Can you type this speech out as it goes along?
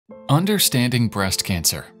Understanding breast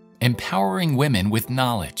cancer, empowering women with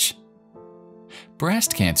knowledge.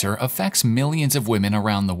 Breast cancer affects millions of women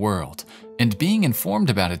around the world, and being informed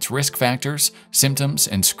about its risk factors, symptoms,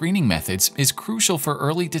 and screening methods is crucial for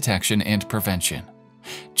early detection and prevention.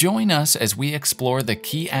 Join us as we explore the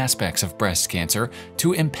key aspects of breast cancer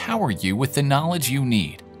to empower you with the knowledge you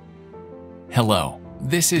need. Hello,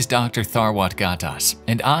 this is Dr. Tharwat Gattas,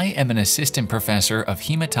 and I am an assistant professor of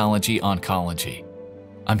hematology-oncology.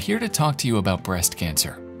 I'm here to talk to you about breast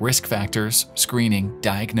cancer, risk factors, screening,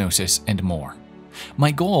 diagnosis, and more.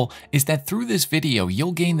 My goal is that through this video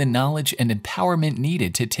you'll gain the knowledge and empowerment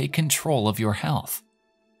needed to take control of your health.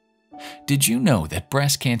 Did you know that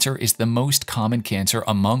breast cancer is the most common cancer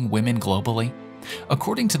among women globally?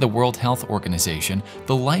 According to the World Health Organization,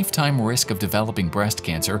 the lifetime risk of developing breast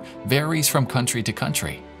cancer varies from country to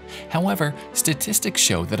country. However, statistics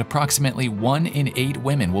show that approximately 1 in 8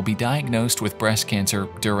 women will be diagnosed with breast cancer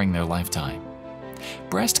during their lifetime.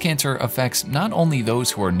 Breast cancer affects not only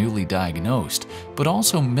those who are newly diagnosed, but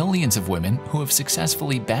also millions of women who have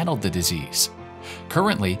successfully battled the disease.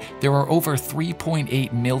 Currently, there are over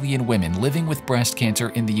 3.8 million women living with breast cancer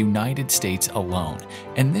in the United States alone,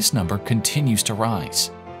 and this number continues to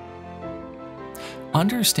rise.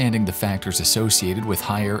 Understanding the factors associated with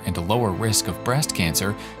higher and lower risk of breast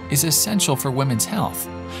cancer is essential for women's health.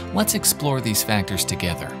 Let's explore these factors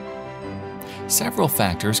together. Several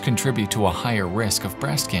factors contribute to a higher risk of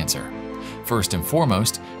breast cancer. First and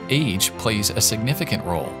foremost, age plays a significant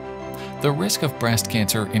role. The risk of breast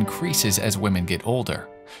cancer increases as women get older.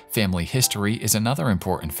 Family history is another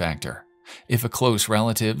important factor. If a close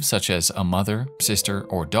relative, such as a mother, sister,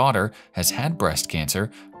 or daughter, has had breast cancer,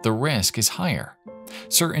 the risk is higher.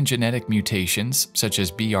 Certain genetic mutations, such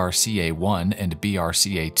as BRCA1 and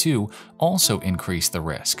BRCA2, also increase the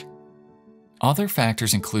risk. Other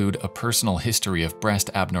factors include a personal history of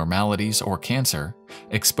breast abnormalities or cancer,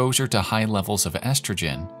 exposure to high levels of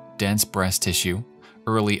estrogen, dense breast tissue,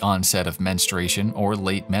 early onset of menstruation or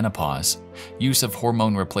late menopause, use of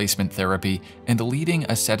hormone replacement therapy, and leading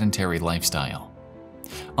a sedentary lifestyle.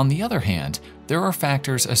 On the other hand, there are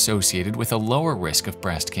factors associated with a lower risk of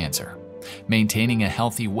breast cancer. Maintaining a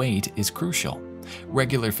healthy weight is crucial.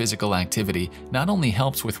 Regular physical activity not only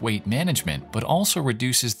helps with weight management, but also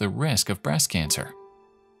reduces the risk of breast cancer.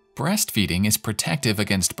 Breastfeeding is protective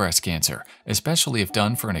against breast cancer, especially if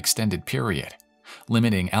done for an extended period.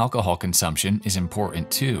 Limiting alcohol consumption is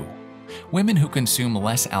important too. Women who consume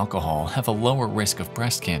less alcohol have a lower risk of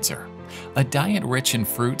breast cancer. A diet rich in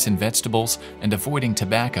fruits and vegetables and avoiding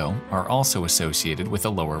tobacco are also associated with a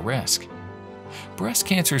lower risk. Breast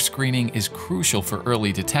cancer screening is crucial for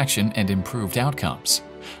early detection and improved outcomes.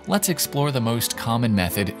 Let's explore the most common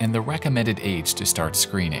method and the recommended age to start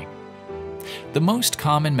screening. The most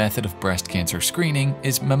common method of breast cancer screening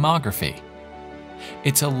is mammography.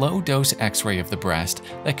 It's a low-dose X-ray of the breast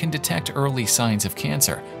that can detect early signs of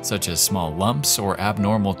cancer, such as small lumps or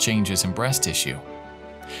abnormal changes in breast tissue.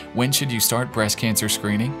 When should you start breast cancer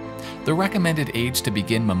screening? The recommended age to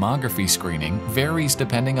begin mammography screening varies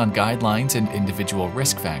depending on guidelines and individual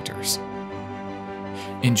risk factors.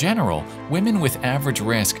 In general, women with average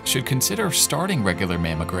risk should consider starting regular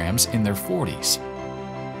mammograms in their 40s.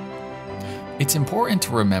 It's important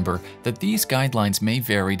to remember that these guidelines may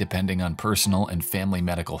vary depending on personal and family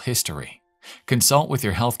medical history. Consult with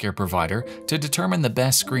your healthcare provider to determine the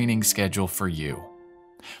best screening schedule for you.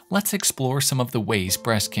 Let's explore some of the ways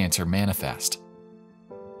breast cancer manifests.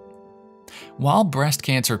 While breast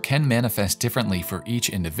cancer can manifest differently for each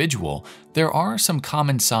individual, there are some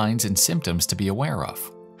common signs and symptoms to be aware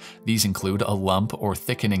of. These include a lump or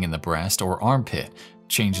thickening in the breast or armpit,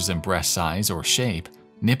 changes in breast size or shape,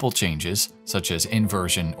 nipple changes, such as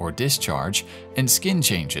inversion or discharge, and skin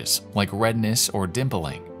changes, like redness or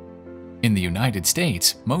dimpling. In the United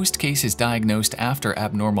States, most cases diagnosed after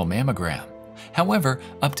abnormal mammogram. However,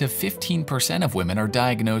 up to 15% of women are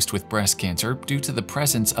diagnosed with breast cancer due to the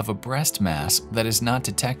presence of a breast mass that is not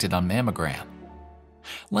detected on mammogram.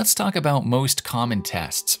 Let's talk about most common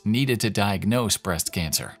tests needed to diagnose breast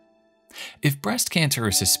cancer. If breast cancer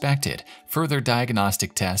is suspected, further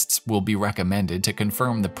diagnostic tests will be recommended to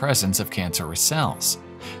confirm the presence of cancerous cells.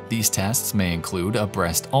 These tests may include a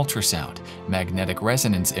breast ultrasound, magnetic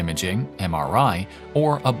resonance imaging (MRI),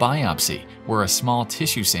 or a biopsy, where a small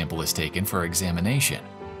tissue sample is taken for examination.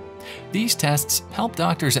 These tests help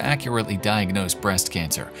doctors accurately diagnose breast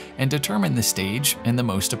cancer and determine the stage and the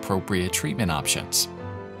most appropriate treatment options.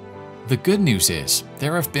 The good news is,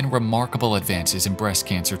 there have been remarkable advances in breast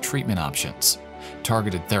cancer treatment options.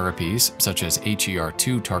 Targeted therapies, such as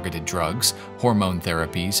HER2 targeted drugs, hormone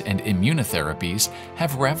therapies, and immunotherapies,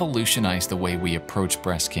 have revolutionized the way we approach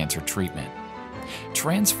breast cancer treatment.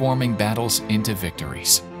 Transforming battles into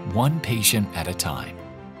victories, one patient at a time.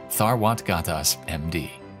 Tharwat Gattas,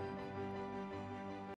 MD.